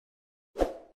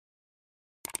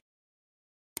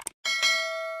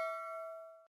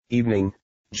Evening,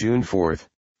 June 4th.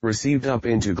 Received up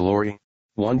into glory.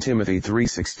 1 Timothy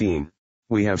 3:16.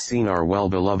 We have seen our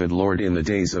well-beloved Lord in the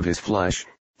days of his flesh,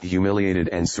 humiliated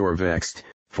and sore vexed,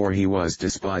 for he was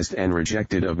despised and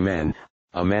rejected of men,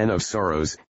 a man of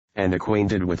sorrows, and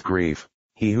acquainted with grief.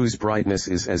 He whose brightness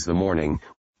is as the morning,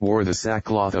 wore the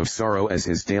sackcloth of sorrow as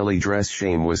his daily dress,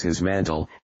 shame was his mantle,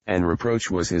 and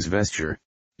reproach was his vesture.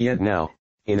 Yet now,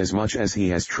 inasmuch as he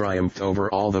has triumphed over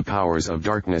all the powers of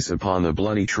darkness upon the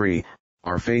bloody tree,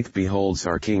 our faith beholds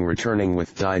our King returning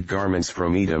with dyed garments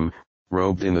from Edom,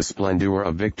 robed in the splendor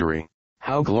of victory.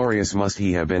 How glorious must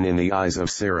he have been in the eyes of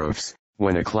seraphs,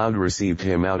 when a cloud received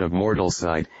him out of mortal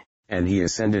sight, and he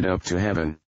ascended up to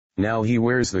heaven. Now he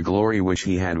wears the glory which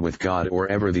he had with God or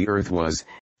ever the earth was,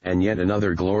 and yet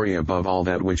another glory above all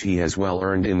that which he has well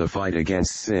earned in the fight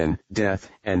against sin, death,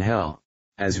 and hell.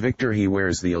 As victor he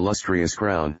wears the illustrious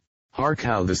crown. Hark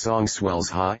how the song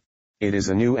swells high! It is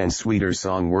a new and sweeter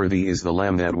song. Worthy is the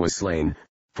Lamb that was slain,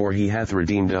 for he hath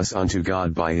redeemed us unto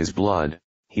God by his blood.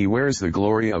 He wears the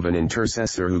glory of an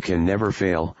intercessor who can never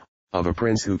fail, of a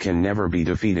prince who can never be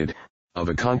defeated, of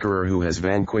a conqueror who has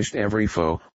vanquished every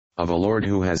foe, of a Lord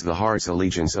who has the heart's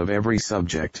allegiance of every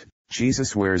subject.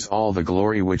 Jesus wears all the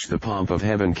glory which the pomp of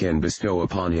heaven can bestow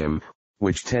upon him,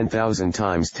 which 10,000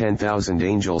 times 10,000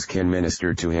 angels can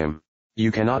minister to him.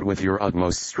 You cannot with your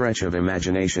utmost stretch of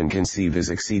imagination conceive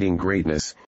his exceeding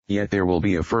greatness, yet there will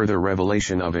be a further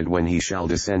revelation of it when he shall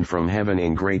descend from heaven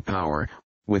in great power,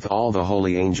 with all the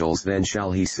holy angels. Then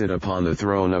shall he sit upon the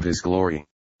throne of his glory.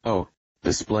 Oh,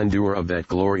 the splendor of that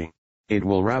glory! It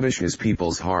will ravish his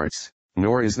people's hearts.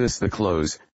 Nor is this the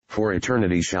close, for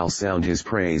eternity shall sound his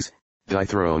praise. Thy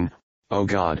throne, O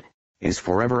God, is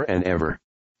forever and ever.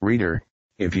 Reader,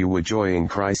 if you would joy in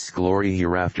Christ's glory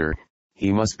hereafter,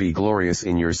 he must be glorious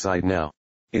in your sight now.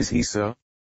 Is he so?